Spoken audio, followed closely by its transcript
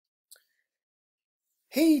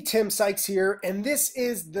Hey, Tim Sykes here, and this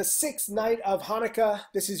is the 6th night of Hanukkah.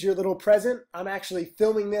 This is your little present. I'm actually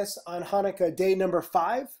filming this on Hanukkah day number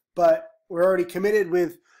 5, but we're already committed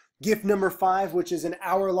with gift number 5, which is an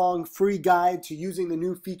hour-long free guide to using the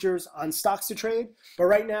new features on stocks to trade. But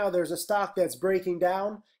right now, there's a stock that's breaking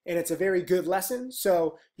down, and it's a very good lesson.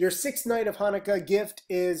 So your 6th night of Hanukkah gift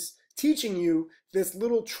is teaching you this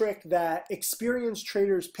little trick that experienced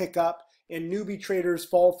traders pick up and newbie traders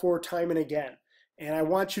fall for time and again. And I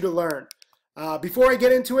want you to learn. Before I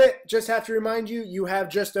get into it, just have to remind you, you have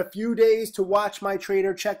just a few days to watch my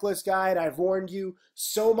trader checklist guide. I've warned you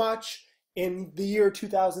so much in the year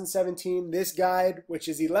 2017. This guide, which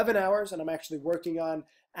is 11 hours, and I'm actually working on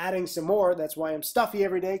adding some more. That's why I'm stuffy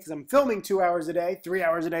every day, because I'm filming 2 hours a day, 3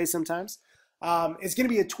 hours a day sometimes. It's going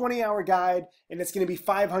to be a 20-hour guide, and it's going to be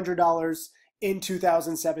 $500 in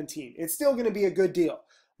 2017. It's still going to be a good deal.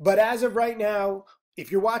 But as of right now, if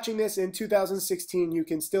you're watching this in 2016, you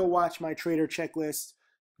can still watch my trader checklist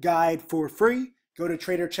guide for free. Go to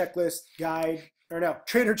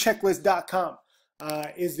traderchecklist.com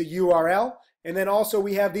is the URL. And then also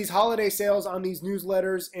we have these holiday sales on these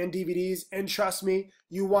newsletters and DVDs. And trust me,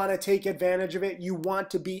 you want to take advantage of it. You want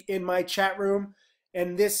to be in my chat room.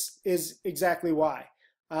 And this is exactly why.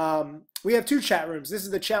 We have 2 chat rooms. This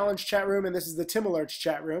is the challenge chat room and this is the Tim Alerts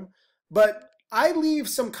chat room. But I leave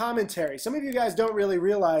some commentary. Some of you guys don't really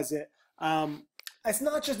realize it. It's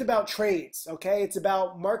not just about trades, okay? It's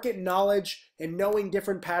about market knowledge and knowing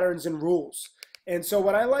different patterns and rules. And so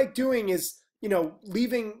what I like doing is,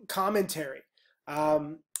 leaving commentary.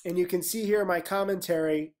 And you can see here my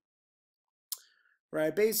commentary where I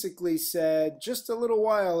basically said just a little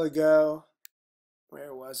while ago,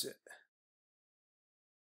 where was it?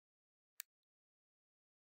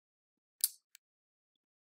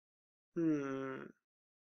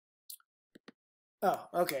 Oh,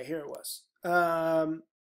 okay, here it was.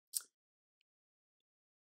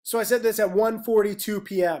 So I said this at 1:42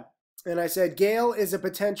 p.m. and I said Gale is a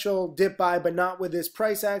potential dip buy, but not with this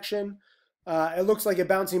price action. It looks like a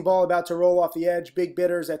bouncing ball about to roll off the edge. Big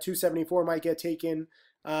bidders at 274 might get taken,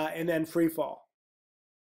 and then free fall.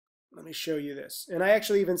 Let me show you this. And I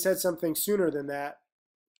actually even said something sooner than that.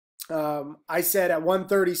 I said at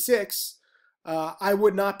 1:36, I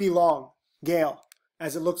would not be long Gale,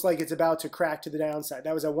 as it looks like it's about to crack to the downside.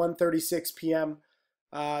 That was at 1:36 p.m.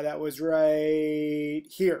 That was right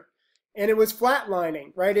here. And it was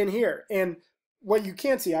flatlining right in here. And what you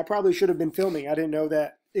can't see, I probably should have been filming. I didn't know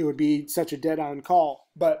that it would be such a dead-on call.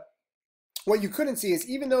 But what you couldn't see is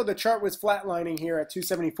even though the chart was flatlining here at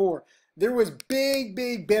 274, there was big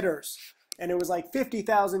bidders. And it was like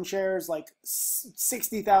 50,000 shares, like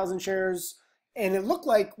 60,000 shares. And it looked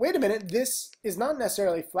like, wait a minute, this is not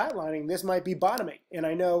necessarily flatlining. This might be bottoming. And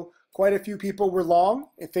I know quite a few people were long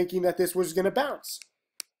and thinking that this was going to bounce.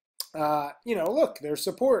 Look, there's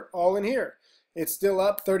support all in here. It's still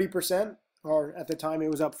up 30%, or at the time it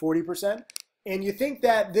was up 40%. And you think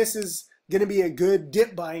that this is going to be a good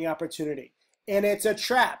dip buying opportunity. And it's a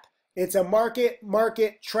trap. It's a market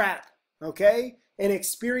trap, okay? And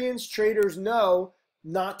experienced traders know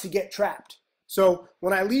not to get trapped. So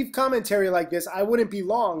when I leave commentary like this, I wouldn't be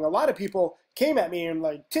long. A lot of people came at me and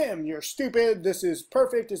like, Tim, you're stupid. This is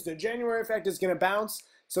perfect. It's the January effect. It's going to bounce.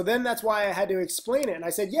 So then that's why I had to explain it. And I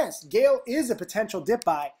said, yes, Gale is a potential dip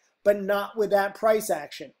buy, but not with that price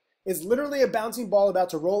action. It's literally a bouncing ball about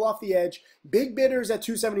to roll off the edge. Big bidders at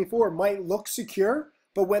 274 might look secure,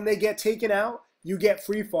 but when they get taken out, you get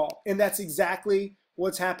free fall. And that's exactly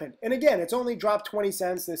what's happened. And again, it's only dropped 20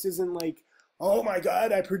 cents. This isn't like, oh my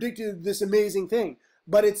God, I predicted this amazing thing.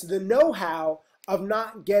 But it's the know-how of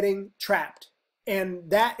not getting trapped.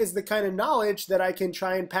 And that is the kind of knowledge that I can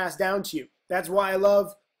try and pass down to you. That's why I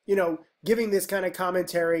love, giving this kind of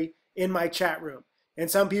commentary in my chat room.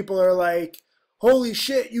 And some people are like, holy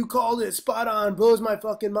shit, you called it spot on, blows my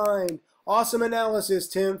fucking mind. Awesome analysis,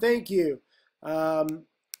 Tim, thank you.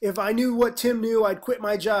 If I knew what Tim knew, I'd quit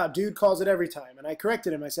my job. Dude calls it every time. And I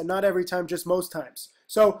corrected him. I said, not every time, just most times.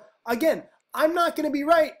 So again, I'm not going to be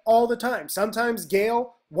right all the time. Sometimes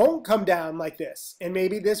Gale won't come down like this, and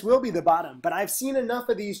maybe this will be the bottom. But I've seen enough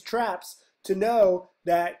of these traps to know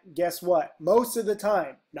that, guess what? Most of the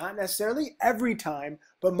time, not necessarily every time,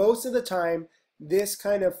 but most of the time, this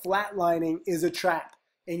kind of flatlining is a trap.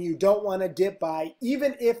 And you don't want to dip buy,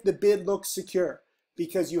 even if the bid looks secure,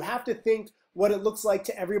 because you have to think what it looks like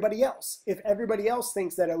to everybody else. If everybody else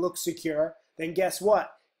thinks that it looks secure, then guess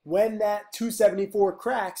what? When that 274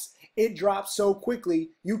 cracks, it drops so quickly,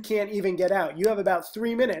 you can't even get out. You have about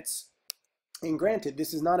 3 minutes. And granted,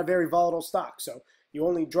 this is not a very volatile stock, so you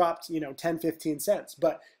only dropped, 10, 15 cents.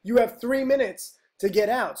 But you have 3 minutes to get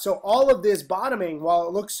out. So all of this bottoming, while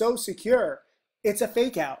it looks so secure, it's a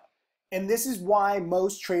fake out. And this is why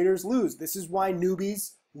most traders lose. This is why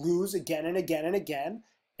newbies lose again and again and again.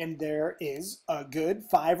 And there is a good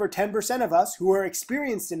 5 or 10% of us who are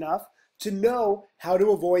experienced enough to know how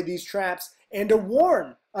to avoid these traps and to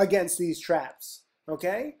warn against these traps.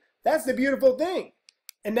 Okay? That's the beautiful thing.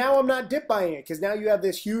 And now I'm not dip buying it, because now you have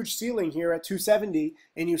this huge ceiling here at 270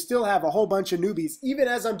 and you still have a whole bunch of newbies. Even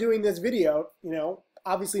as I'm doing this video, you know,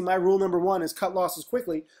 obviously my rule number 1 is cut losses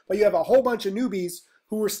quickly, but you have a whole bunch of newbies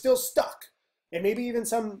who are still stuck. And maybe even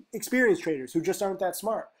some experienced traders who just aren't that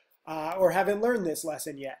smart or haven't learned this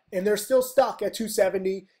lesson yet. And they're still stuck at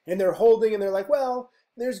 270 and they're holding and they're like, well,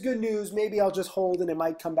 there's good news. Maybe I'll just hold and it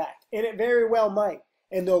might come back. And it very well might.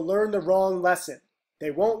 And they'll learn the wrong lesson.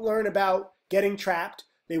 They won't learn about getting trapped.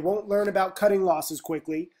 They won't learn about cutting losses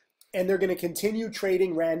quickly, and they're going to continue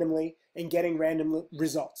trading randomly and getting random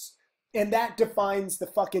results. And that defines the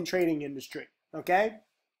fucking trading industry, okay?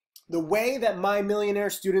 The way that my millionaire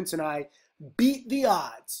students and I beat the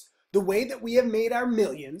odds, the way that we have made our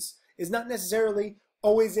millions, is not necessarily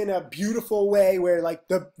always in a beautiful way where like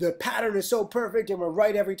the pattern is so perfect and we're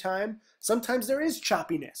right every time. Sometimes there is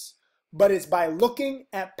choppiness, but it's by looking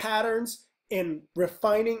at patterns and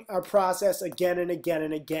refining our process again and again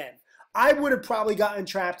and again. I would have probably gotten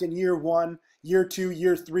trapped in year 1, year 2,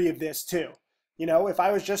 year 3 of this too. You know, if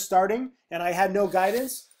I was just starting and I had no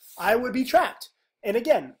guidance, I would be trapped. And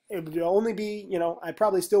again, it would only be, you know, I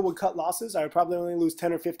probably still would cut losses. I would probably only lose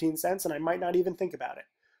 10 or 15 cents and I might not even think about it.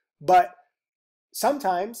 But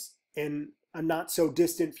sometimes in a not so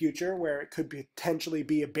distant future where it could potentially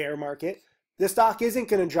be a bear market, the stock isn't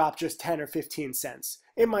going to drop just 10 or 15 cents.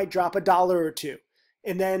 It might drop $1 or $2.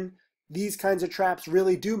 And then these kinds of traps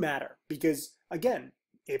really do matter because, again,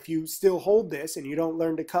 if you still hold this and you don't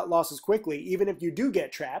learn to cut losses quickly, even if you do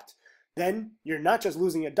get trapped, then you're not just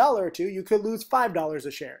losing $1 or $2, you could lose $5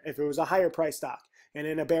 a share if it was a higher price stock and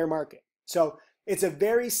in a bear market. So it's a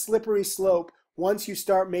very slippery slope once you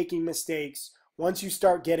start making mistakes, once you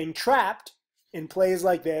start getting trapped in plays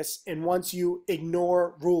like this, and once you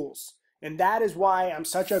ignore rules. And that is why I'm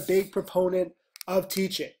such a big proponent of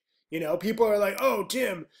teaching. You know, people are like, oh,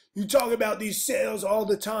 Tim, you talk about these sales all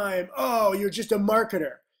the time. Oh, you're just a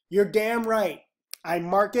marketer. You're damn right. I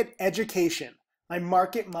market education. I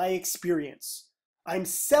market my experience. I'm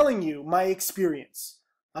selling you my experience.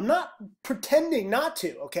 I'm not pretending not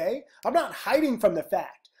to, okay? I'm not hiding from the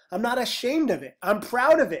fact. I'm not ashamed of it. I'm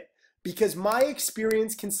proud of it because my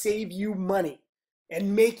experience can save you money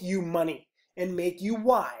and make you money and make you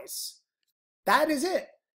wise. That is it.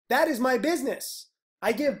 That is my business.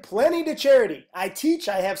 I give plenty to charity. I teach.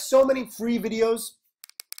 I have so many free videos.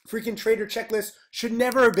 Freaking trader checklist should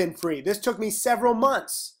never have been free. This took me several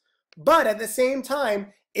months. But at the same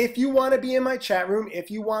time, if you want to be in my chat room,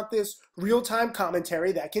 if you want this real-time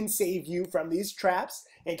commentary that can save you from these traps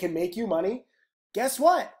and can make you money, guess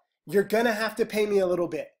what? You're going to have to pay me a little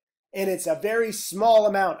bit. And it's a very small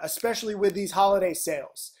amount, especially with these holiday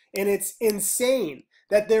sales. And it's insane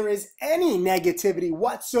that there is any negativity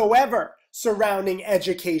whatsoever surrounding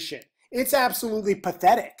education. It's absolutely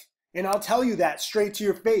pathetic. And I'll tell you that straight to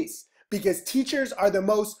your face because teachers are the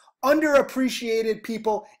most underappreciated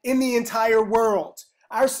people in the entire world.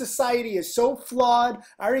 Our society is so flawed,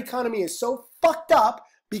 our economy is so fucked up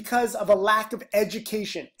because of a lack of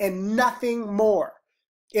education and nothing more.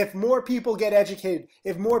 If more people get educated,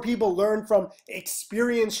 if more people learn from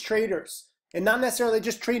experienced traders, and not necessarily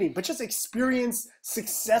just trading, but just experienced,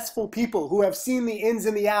 successful people who have seen the ins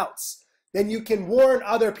and the outs, then you can warn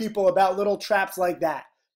other people about little traps like that.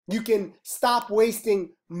 You can stop wasting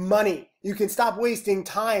money. You can stop wasting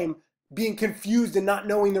time being confused and not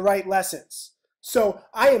knowing the right lessons. So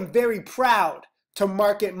I am very proud to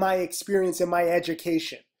market my experience and my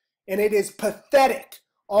education. And it is pathetic,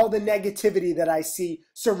 all the negativity that I see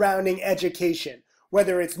surrounding education,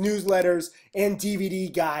 whether it's newsletters and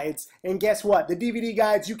DVD guides. And guess what? The DVD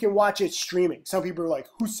guides, you can watch it streaming. Some people are like,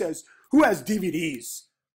 who has DVDs?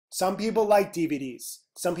 Some people like DVDs.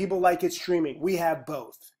 Some people like it streaming. We have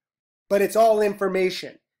both. But it's all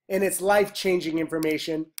information, and it's life-changing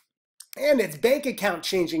information, and it's bank account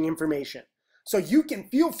changing information. So you can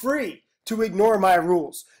feel free to ignore my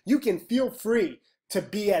rules. You can feel free to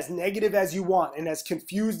be as negative as you want and as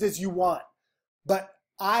confused as you want. But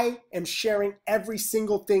I am sharing every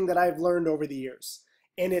single thing that I've learned over the years.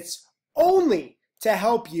 And it's only to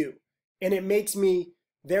help you. And it makes me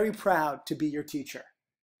very proud to be your teacher.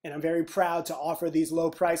 And I'm very proud to offer these low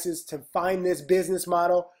prices, to find this business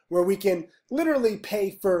model where we can literally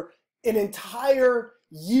pay for an entire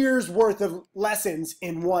year's worth of lessons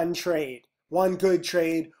in one trade. one good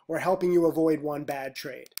trade or helping you avoid one bad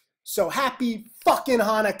trade. So happy fucking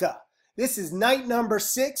Hanukkah. This is night number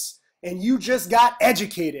 6, and you just got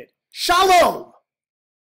educated. Shalom!